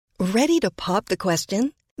Ready to pop the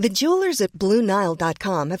question? The jewelers at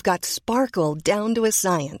BlueNile.com have got sparkle down to a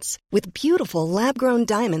science with beautiful lab-grown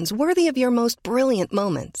diamonds worthy of your most brilliant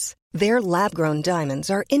moments. Their lab-grown diamonds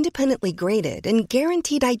are independently graded and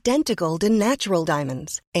guaranteed identical to natural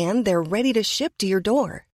diamonds, and they're ready to ship to your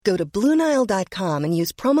door. Go to BlueNile.com and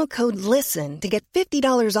use promo code LISTEN to get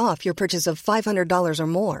 $50 off your purchase of $500 or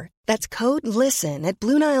more. That's code LISTEN at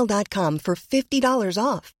BlueNile.com for $50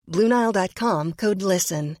 off. BlueNile.com, code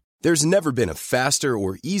LISTEN. There's never been a faster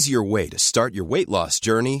or easier way to start your weight loss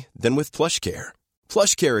journey than with PlushCare.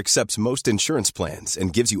 PlushCare accepts most insurance plans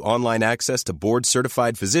and gives you online access to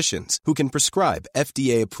board-certified physicians who can prescribe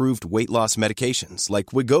FDA-approved weight loss medications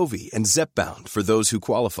like Wegovy and Zepbound for those who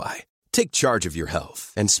qualify. Take charge of your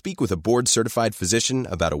health and speak with a board-certified physician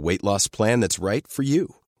about a weight loss plan that's right for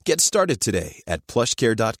you. Get started today at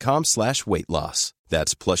plushcare.com/weight loss.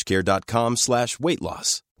 That's plushcare.com/weight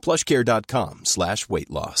loss. plushcare.com/weight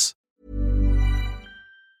loss.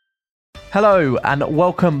 Hello and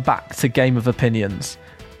welcome back to Game of Opinions.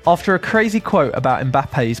 After a crazy quote about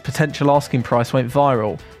Mbappe's potential asking price went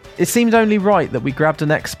viral, it seemed only right that we grabbed an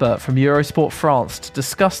expert from Eurosport France to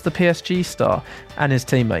discuss the PSG star and his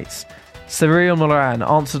teammates. Cyril Moran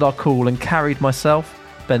answered our call and carried myself,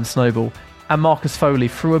 Ben Snowball, and Marcus Foley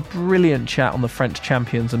through a brilliant chat on the French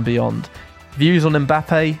champions and beyond. Views on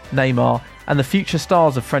Mbappe, Neymar, and the future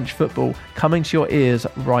stars of French football coming to your ears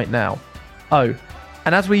right now. Oh,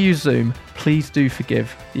 and as we use Zoom, please do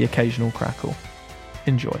forgive the occasional crackle.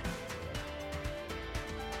 Enjoy.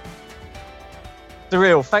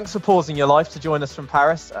 Cyril, thanks for pausing your life to join us from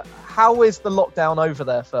Paris. How is the lockdown over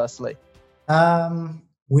there, firstly?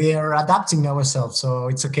 We're adapting ourselves, so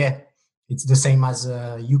it's okay. It's the same as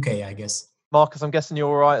UK, I guess. Marcus, I'm guessing you're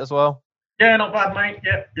all right as well? Yeah, not bad, mate.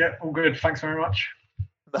 Yeah, all good. Thanks very much.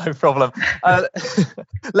 No problem.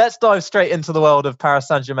 Let's dive straight into the world of Paris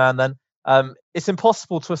Saint-Germain then. It's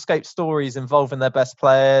impossible to escape stories involving their best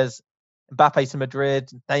players. Mbappe to Madrid,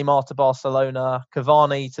 Neymar to Barcelona,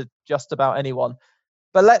 Cavani to just about anyone.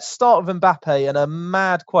 But let's start with Mbappe and a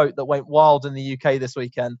mad quote that went wild in the UK this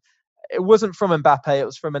weekend. It wasn't from Mbappe, it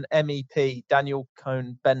was from an MEP, Daniel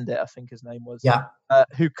Cohn-Bendit, I think his name was,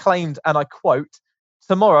 who claimed, and I quote,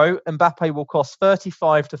 "Tomorrow, Mbappe will cost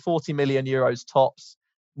 35 to 40 million euros tops,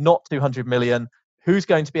 not 200 million. Who's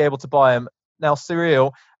going to be able to buy him?" Now,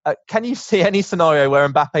 Cyril, can you see any scenario where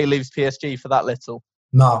Mbappe leaves PSG for that little?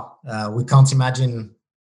 No, we can't imagine.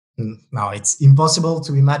 No, it's impossible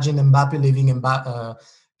to imagine Mbappe leaving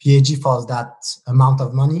PSG for that amount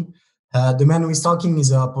of money. The man who is talking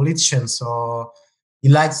is a politician, so he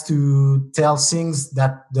likes to tell things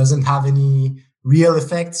that doesn't have any real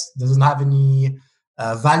effects, doesn't have any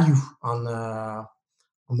value on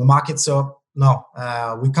the market. So no,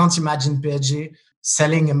 we can't imagine PSG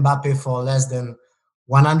selling Mbappe for less than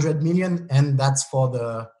 100 million, and that's for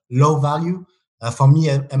the low value. For me,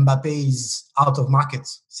 Mbappe is out of market.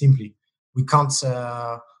 Simply, we can't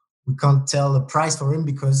tell the price for him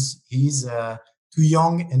because he's too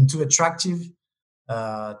young and too attractive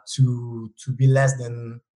to be less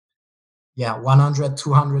than 100,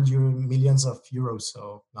 200 millions of euros.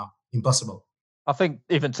 So no, impossible. I think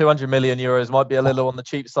even 200 million euros might be a little on the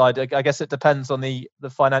cheap side. I guess it depends on the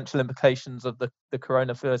financial implications of the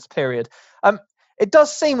coronavirus period. It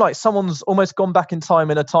does seem like someone's almost gone back in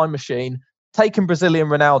time in a time machine, taken Brazilian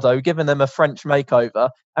Ronaldo, given them a French makeover,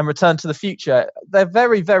 and returned to the future. They're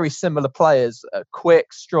very, very similar players.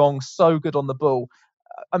 Quick, strong, so good on the ball.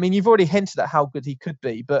 I mean, you've already hinted at how good he could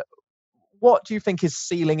be, but what do you think his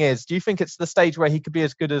ceiling is? Do you think it's the stage where he could be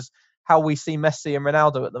as good as how we see Messi and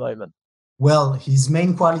Ronaldo at the moment? Well, his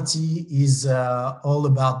main quality is all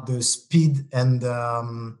about the speed and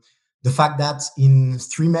the fact that in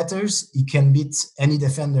 3 meters, he can beat any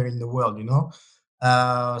defender in the world, you know?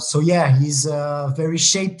 He's very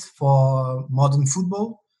shaped for modern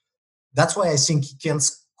football. That's why I think he can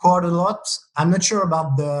score a lot. I'm not sure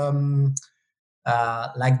about the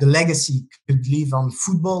legacy he could leave on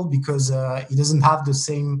football because he doesn't have the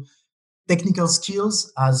same technical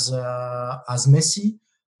skills as Messi,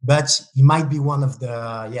 but he might be one of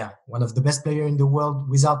the best players in the world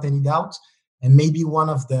without any doubt, and maybe one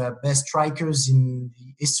of the best strikers in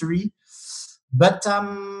the history. But I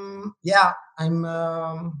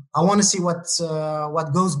want to see what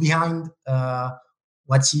goes behind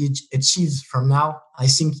what he achieves from now. I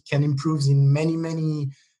think he can improve in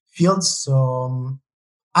many fields. So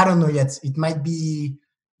I don't know yet. It might be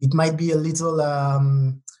a little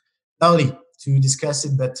early to discuss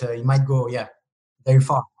it, but he might go very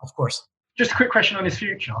far, of course. Just a quick question on his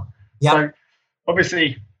future. Yeah. So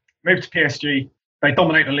obviously moved to PSG, they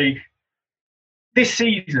dominate the league. This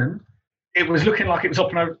season, it was looking like it was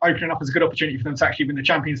opening up as a good opportunity for them to actually win the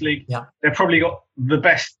Champions League. Yeah. They've probably got the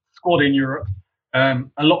best squad in Europe. A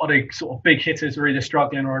lot of the sort of big hitters are either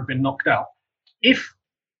struggling or have been knocked out. If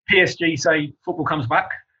PSG say football comes back,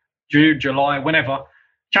 June, July, whenever,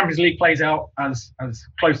 Champions League plays out as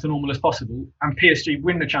close to normal as possible, and PSG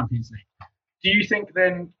win the Champions League, do you think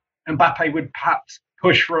then Mbappe would perhaps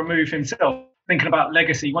push for a move himself? Thinking about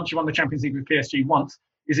legacy, once you won the Champions League with PSG once,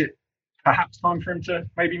 is it perhaps time for him to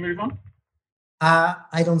maybe move on?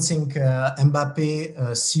 I don't think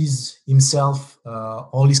Mbappe sees himself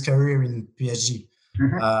all his career in PSG.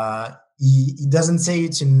 Mm-hmm. He doesn't say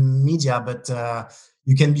it in media, but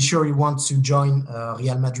you can be sure he wants to join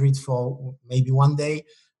Real Madrid for maybe one day.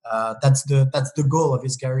 That's the goal of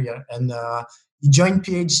his career. And he joined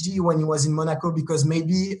PSG when he was in Monaco because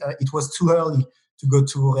maybe it was too early to go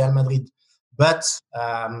to Real Madrid. But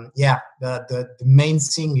the main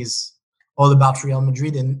thing is all about Real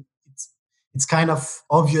Madrid, and it's kind of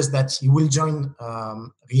obvious that he will join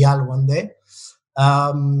Real one day.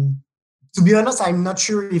 To be honest, I'm not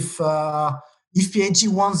sure if PSG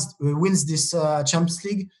wins this Champions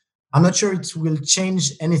League, I'm not sure it will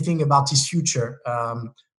change anything about his future.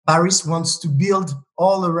 Paris wants to build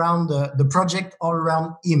all around the project, all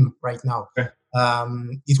around him right now. Okay.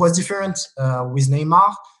 It was different with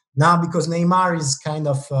Neymar. Now, because Neymar is kind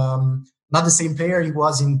of not the same player he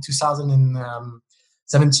was in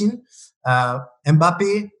 2017,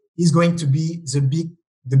 Mbappe is going to be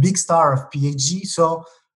the big star of PSG. So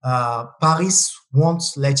Paris won't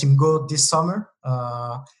let him go this summer.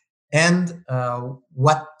 And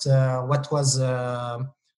what was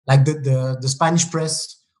like the Spanish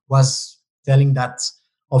press was telling that,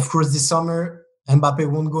 of course, this summer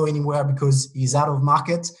Mbappe won't go anywhere because he's out of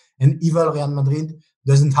market, and even Real Madrid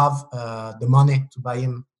doesn't have the money to buy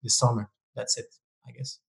him this summer. That's it, I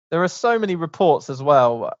guess. There are so many reports as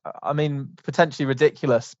well. I mean, potentially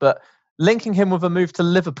ridiculous, but linking him with a move to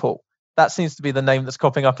Liverpool. That seems to be the name that's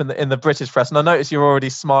cropping up in the British press. And I notice you're already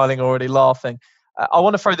smiling, already laughing. I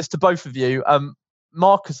want to throw this to both of you.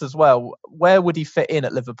 Marcus as well. Where would he fit in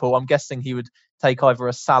at Liverpool? I'm guessing he would take either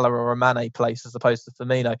a Salah or a Mane place as opposed to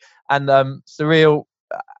Firmino. And Cyril,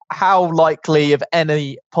 how likely, if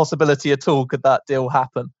any possibility at all, could that deal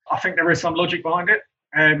happen? I think there is some logic behind it.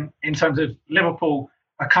 In terms of Liverpool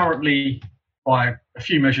are currently, by a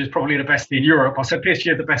few measures, probably the best in Europe. I said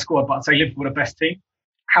PSG are the best squad, but I'd say Liverpool are the best team.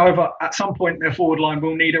 However, at some point, their forward line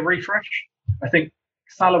will need a refresh. I think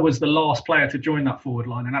Salah was the last player to join that forward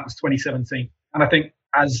line, and that was 2017. And I think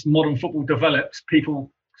as modern football develops,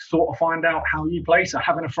 people sort of find out how you play. So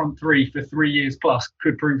having a front three for 3 years plus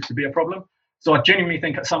could prove to be a problem. So I genuinely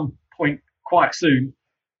think at some point quite soon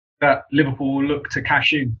that Liverpool will look to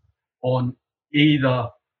cash in on either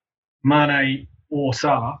Mane or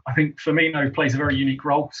Salah. I think Firmino plays a very unique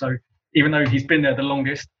role. So even though he's been there the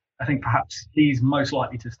longest, I think perhaps he's most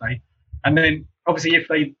likely to stay. And then obviously if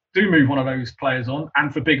they do move one of those players on,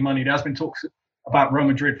 and for big money, there has been talks about Real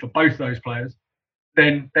Madrid for both those players,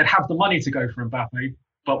 then they'd have the money to go for Mbappe.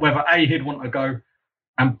 But whether A, he'd want to go,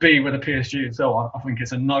 and B, whether PSG and so on, I think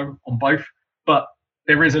it's a no on both. But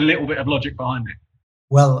there is a little bit of logic behind it.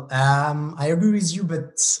 Well, I agree with you,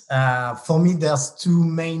 but for me, there's two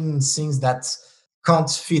main things that can't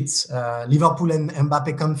fit. Liverpool and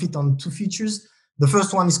Mbappe can't fit on two features. The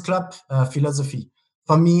first one is club philosophy.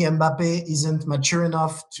 For me, Mbappe isn't mature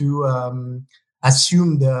enough to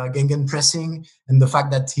assume the gegenpressing and the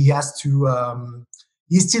fact that he has to.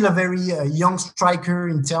 He's still a very young striker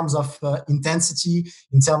in terms of intensity,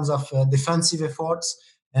 in terms of defensive efforts,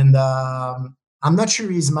 and I'm not sure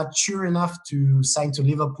he's mature enough to sign to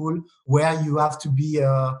Liverpool, where you have to be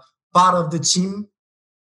part of the team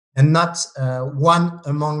and not one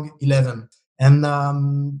among 11. And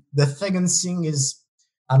the second thing is,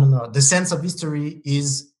 I don't know, the sense of history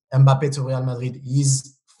is Mbappe to Real Madrid.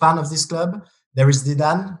 He's fan of this club. There is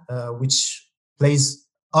Zidane, which plays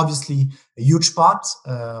obviously a huge part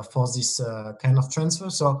for this kind of transfer.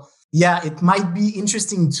 So yeah, it might be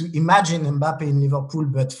interesting to imagine Mbappe in Liverpool,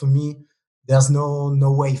 but for me, there's no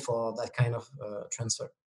way for that kind of transfer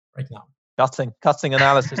right now. Cutting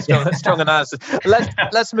analysis, strong analysis.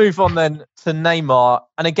 Let's move on then to Neymar.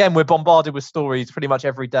 And again, we're bombarded with stories pretty much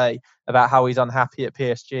every day about how he's unhappy at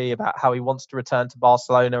PSG, about how he wants to return to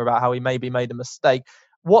Barcelona, about how he maybe made a mistake.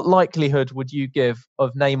 What likelihood would you give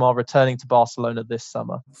of Neymar returning to Barcelona this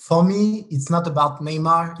summer? For me, it's not about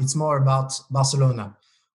Neymar. It's more about Barcelona.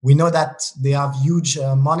 We know that they have huge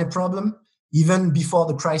money problem. Even before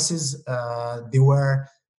the crisis, they were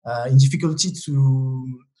in difficulty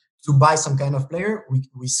to buy some kind of player.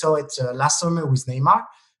 We saw it last summer with Neymar.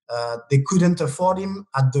 They couldn't afford him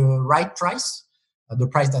at the right price. the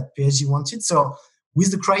price that PSG wanted. So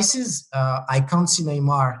with the crisis, I can't see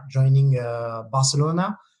Neymar joining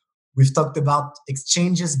Barcelona. We've talked about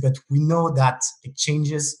exchanges, but we know that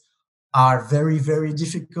exchanges are very, very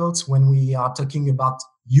difficult when we are talking about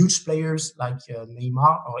huge players like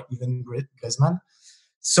Neymar or even Griezmann.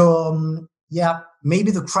 So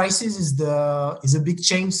maybe the crisis is a big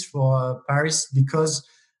change for Paris, because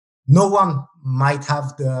no one might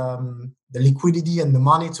have the liquidity and the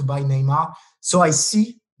money to buy Neymar. So I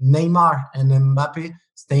see Neymar and Mbappe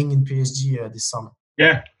staying in PSG this summer.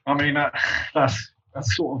 Yeah, I mean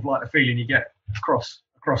that's sort of like the feeling you get across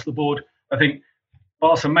the board. I think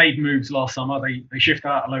Barca made moves last summer. They shifted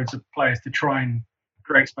out loads of players to try and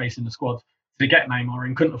create space in the squad to get Neymar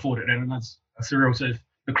and couldn't afford it then. And as Cyril says,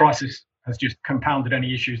 the crisis has just compounded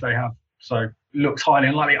any issues they have. So it looks highly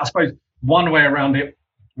unlikely. I suppose one way around it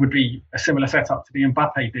would be a similar setup to the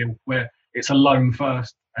Mbappe deal, where it's a loan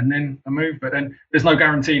first and then a move. But then there's no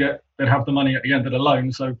guarantee that they'd have the money at the end of the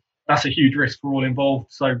loan. So that's a huge risk for all involved.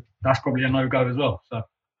 So that's probably a no-go as well. So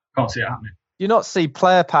can't see it happening. Do you not see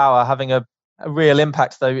player power having a real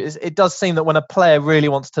impact, though? It does seem that when a player really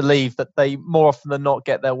wants to leave, that they more often than not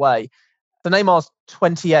get their way. So Neymar's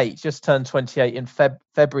 28, just turned 28 in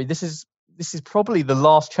February. This is probably the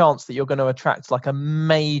last chance that you're going to attract like a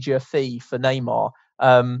major fee for Neymar.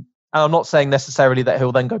 And I'm not saying necessarily that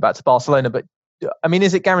he'll then go back to Barcelona, but I mean,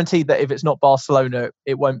 is it guaranteed that if it's not Barcelona,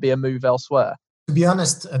 it won't be a move elsewhere? To be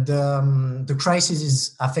honest, the crisis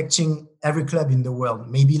is affecting every club in the world.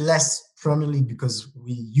 Maybe less Premier League because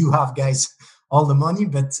you have guys all the money,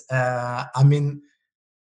 but I mean,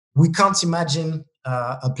 we can't imagine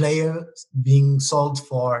a player being sold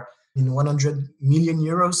for 100 million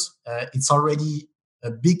euros. It's already a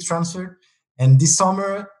big transfer, and this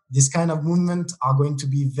summer, this kind of movement are going to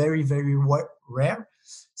be very, very rare.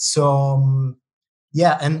 So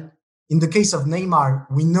and in the case of Neymar,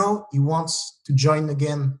 we know he wants to join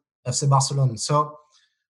again FC Barcelona. So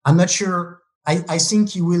I'm not sure. I think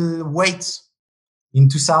he will wait in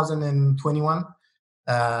 2021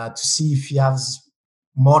 to see if he has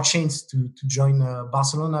more chance to join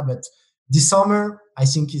Barcelona. But this summer, I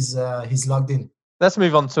think he's locked in. Let's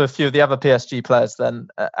move on to a few of the other PSG players then.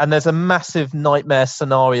 And there's a massive nightmare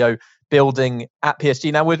scenario building at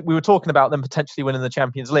PSG. Now, we were talking about them potentially winning the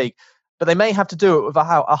Champions League, but they may have to do it with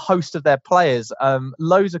a host of their players.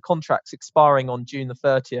 Loads of contracts expiring on June the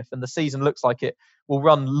 30th, and the season looks like it will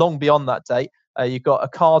run long beyond that date. You've got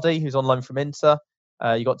Icardi, who's on loan from Inter.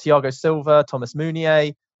 You've got Thiago Silva, Thomas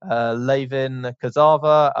Meunier, Layvin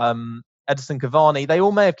Kurzawa, Edison Cavani. They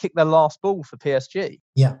all may have kicked their last ball for PSG.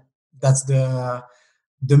 Yeah, that's the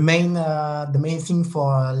main thing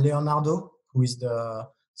for Leonardo, who is the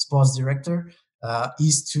sports director,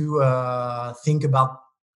 is to think about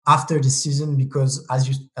after the season, because as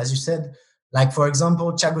you said, like for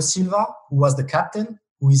example, Thiago Silva, who was the captain,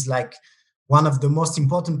 who is like one of the most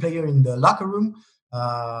important players in the locker room,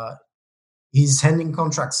 is handing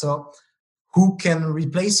contracts. So who can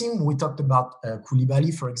replace him? We talked about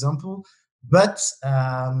Koulibaly, for example, but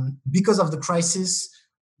because of the crisis,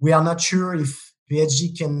 we are not sure if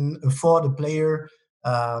PSG can afford a player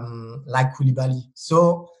like Koulibaly.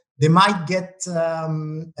 So they might get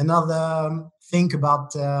another think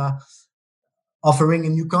about offering a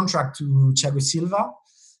new contract to Thiago Silva.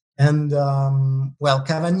 And,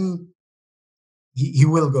 Cavani, he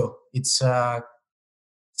will go. It's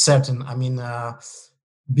certain. I mean,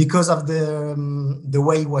 because of the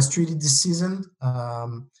way he was treated this season,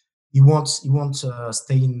 he won't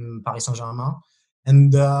stay in Paris Saint-Germain.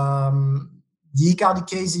 And the Icardi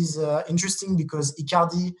case is interesting because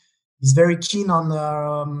Icardi is very keen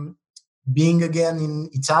on being again in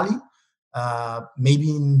Italy,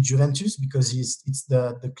 maybe in Juventus, because it's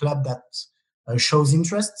the club that shows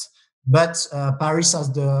interest. But Paris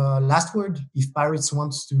has the last word. If Paris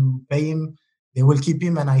wants to pay him, they will keep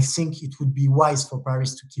him, and I think it would be wise for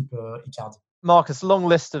Paris to keep Icardi. Marcus, long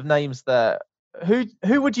list of names there. Who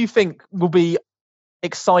would you think will be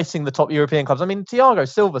exciting the top European clubs? I mean, Thiago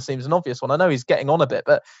Silva seems an obvious one. I know he's getting on a bit,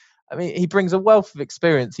 but I mean, he brings a wealth of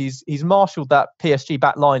experience. He's marshalled that PSG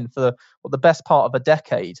back line for the best part of a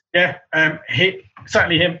decade. Yeah,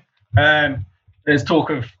 certainly him. There's talk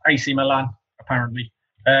of AC Milan, apparently.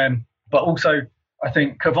 But also, I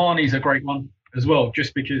think Cavani's a great one as well,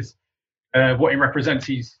 just because what he represents,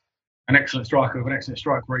 he's an excellent striker with an excellent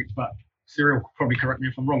strike rate. But Cyril will probably correct me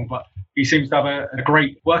if I'm wrong, but he seems to have a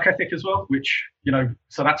great work ethic as well, which,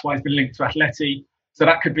 so that's why he's been linked to Atleti. So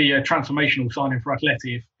that could be a transformational signing for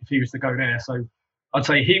Atleti if he was to go there. So I'd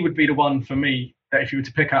say he would be the one for me that if you were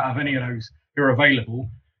to pick out of any of those who are available,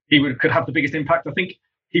 he could have the biggest impact. I think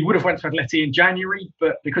He would have went to Atleti in January,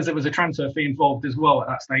 but because there was a transfer fee involved as well at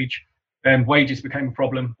that stage, wages became a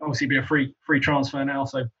problem. Obviously, it'll be a free transfer now,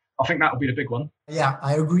 so I think that will be the big one. Yeah,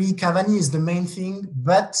 I agree. Cavani is the main thing,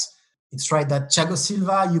 but it's right that Thiago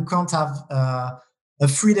Silva, you can't have a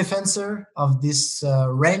free defender of this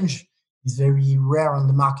range. Is very rare on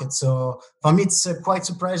the market. So for me, it's quite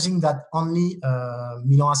surprising that only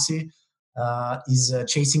Milan AC is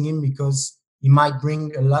chasing him, because he might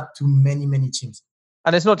bring a lot to many, many teams.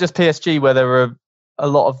 And it's not just PSG where there are a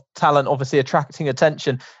lot of talent, obviously attracting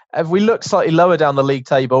attention. If we look slightly lower down the league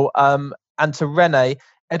table, and to Rennes,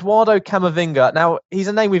 Eduardo Camavinga. Now, he's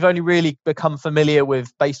a name we've only really become familiar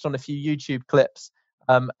with based on a few YouTube clips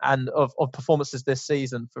and of performances this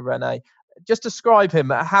season for Rennes. Just describe him.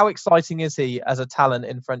 How exciting is he as a talent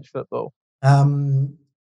in French football?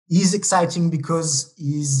 He's exciting because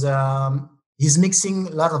he's mixing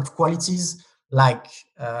a lot of qualities. Like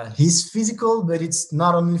he's physical, but it's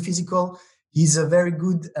not only physical. He's a very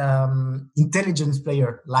good intelligence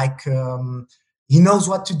player. Like he knows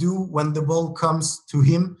what to do when the ball comes to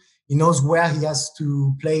him. He knows where he has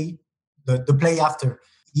to play the play after.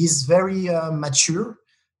 He's very mature,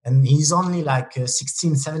 and he's only like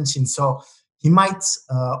 16, 17. So he might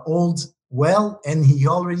hold well, and he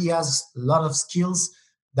already has a lot of skills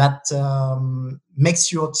that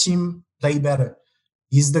makes your team play better.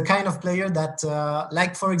 He's the kind of player that,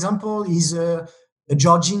 like, for example, he's a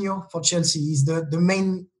Jorginho for Chelsea. He's the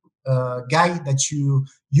main guy that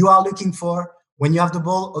you are looking for. When you have the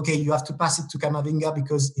ball, okay, you have to pass it to Camavinga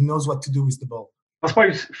because he knows what to do with the ball. I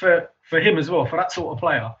suppose for him as well, for that sort of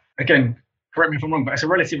player, again, correct me if I'm wrong, but it's a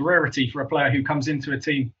relative rarity for a player who comes into a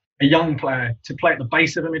team, a young player, to play at the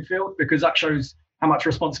base of the midfield, because that shows how much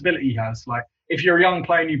responsibility he has. Like, if you're a young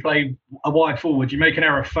player and you play a wide forward, you make an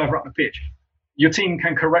error further up the pitch, your team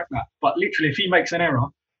can correct that. But literally, if he makes an error,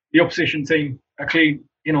 the opposition team are clean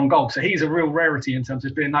in on goal. So he's a real rarity in terms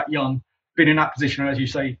of being that young, being in that position, as you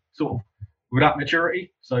say, sort of with that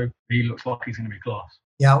maturity. So he looks like he's going to be class.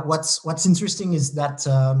 Yeah, what's interesting is that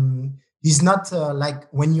he's not like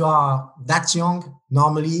when you are that young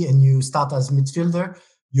normally and you start as midfielder,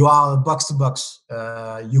 you are box to box.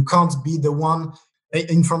 You can't be the one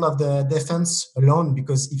in front of the defense alone,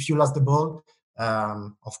 because if you lost the ball,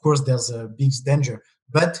 of course, there's a big danger.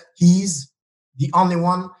 But he's the only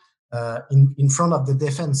one in front of the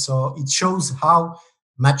defense. So it shows how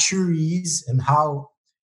mature he is and how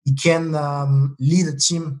he can lead a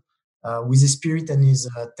team with his spirit and his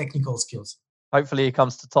technical skills. Hopefully he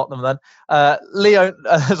comes to Tottenham then. Lyon,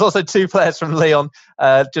 there's also two players from Lyon.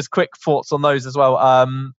 Just quick thoughts on those as well.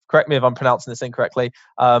 Correct me if I'm pronouncing this incorrectly.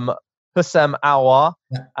 Houssem Aouar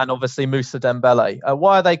and obviously Moussa Dembele.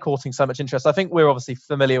 Why are they courting so much interest? I think we're obviously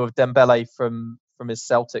familiar with Dembele from his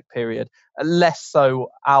Celtic period, less so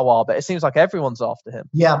Aouar, but it seems like everyone's after him.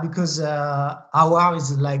 Yeah, because Aouar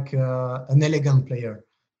is like an elegant player.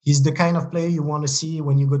 He's the kind of player you want to see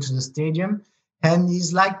when you go to the stadium, and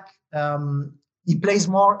he's like he plays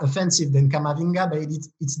more offensive than Camavinga, but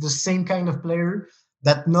it's the same kind of player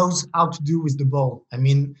that knows how to do with the ball. I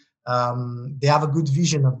mean, they have a good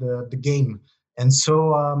vision of the game. And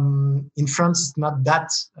so in France, it's not that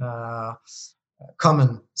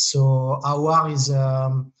common. So Aouar is,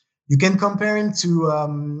 you can compare him to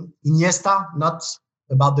Iniesta, not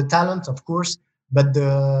about the talent, of course, but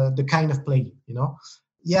the kind of play, you know.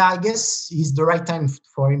 Yeah, I guess it's the right time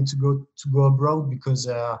for him to go abroad, because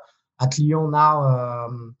at Lyon now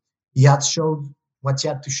he had showed what he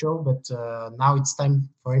had to show, but now it's time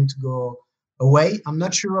for him to go away. I'm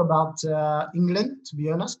not sure about England, to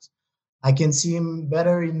be honest. I can see him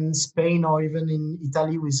better in Spain or even in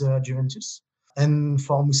Italy with Juventus. And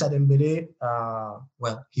for Moussa Dembele,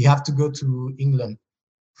 well, he have to go to England.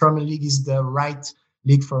 Premier League is the right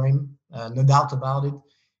league for him, no doubt about it.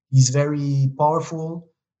 He's very powerful.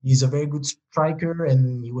 He's a very good striker,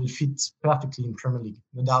 and he will fit perfectly in Premier League,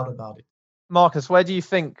 no doubt about it. Marcus, where do you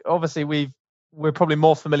think? Obviously, we're probably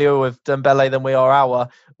more familiar with Dembele than we are Aouar.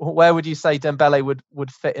 Where would you say Dembele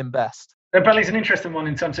would fit in best? Dembele's an interesting one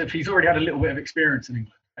in terms of he's already had a little bit of experience in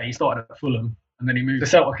England. He started at Fulham and then he moved to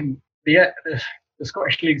Celtic. And the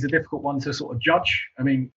Scottish League's a difficult one to sort of judge. I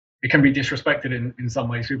mean, it can be disrespected in some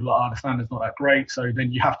ways. People are like, the standard's not that great. So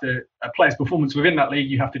then you have to, a player's performance within that league,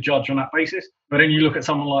 you have to judge on that basis. But then you look at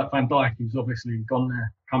someone like Van Dijk, who's obviously gone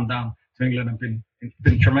there, come down to England and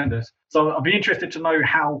been tremendous. So I'd be interested to know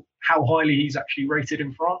how highly he's actually rated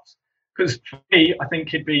in France. Because for me, I think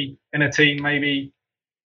he'd be in a team maybe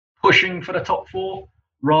pushing for the top four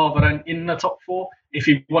rather than in the top four if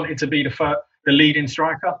he wanted to be the leading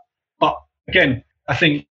striker. But again, I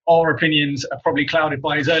think our opinions are probably clouded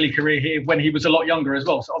by his early career here when he was a lot younger as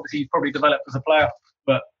well. So obviously he's probably developed as a player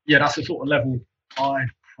But yeah, that's the sort of level I'd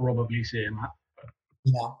probably see him at.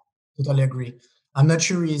 Yeah, totally agree. I'm not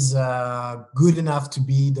sure he's good enough to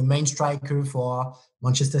be the main striker for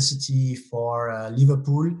Manchester City, for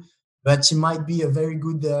Liverpool, but he might be a very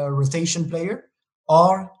good rotation player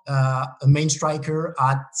or a main striker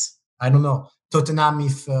at, I don't know, Tottenham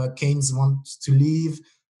if Keynes wants to leave,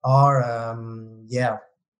 or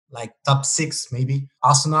like top 6 maybe.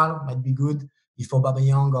 Arsenal might be good if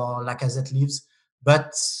Aubameyang or Lacazette leaves,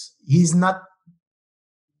 but he's not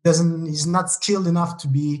skilled enough to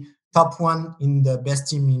be top 1 in the best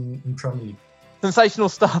team in Premier League. Sensational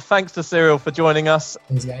stuff. Thanks to Cyril for joining us.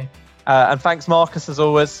 Thanks, guy. And thanks, Marcus, as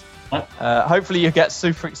always. Hopefully you get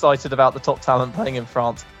super excited about the top talent playing in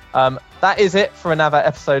France. That is it for another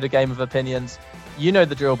episode of Game of Opinions. You know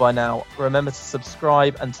the drill by now. Remember to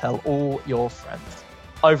subscribe and tell all your friends.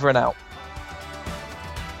 Over and out.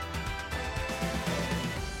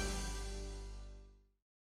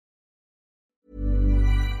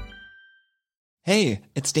 Hey,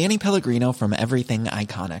 it's Danny Pellegrino from Everything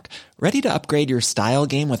Iconic. Ready to upgrade your style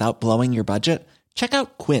game without blowing your budget? Check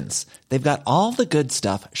out Quince. They've got all the good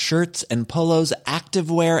stuff, shirts and polos,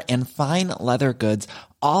 activewear, and fine leather goods,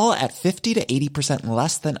 all at 50 to 80%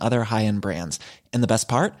 less than other high-end brands. And the best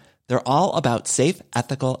part? They're all about safe,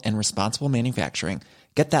 ethical, and responsible manufacturing.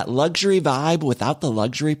 Get that luxury vibe without the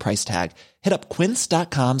luxury price tag. Hit up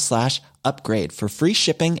quince.com/upgrade for free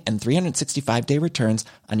shipping and 365-day returns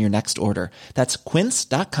on your next order. That's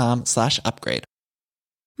quince.com/upgrade.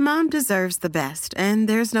 Mom deserves the best, and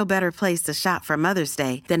there's no better place to shop for Mother's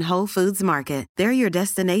Day than Whole Foods Market. They're your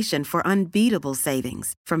destination for unbeatable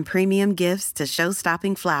savings, from premium gifts to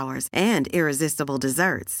show-stopping flowers and irresistible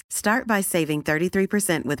desserts. Start by saving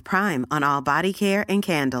 33% with Prime on all body care and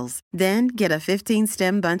candles. Then get a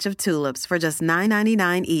 15-stem bunch of tulips for just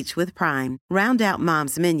 $9.99 each with Prime. Round out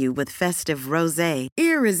Mom's menu with festive rosé,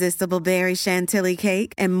 irresistible berry chantilly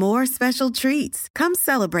cake, and more special treats. Come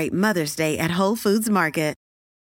celebrate Mother's Day at Whole Foods Market.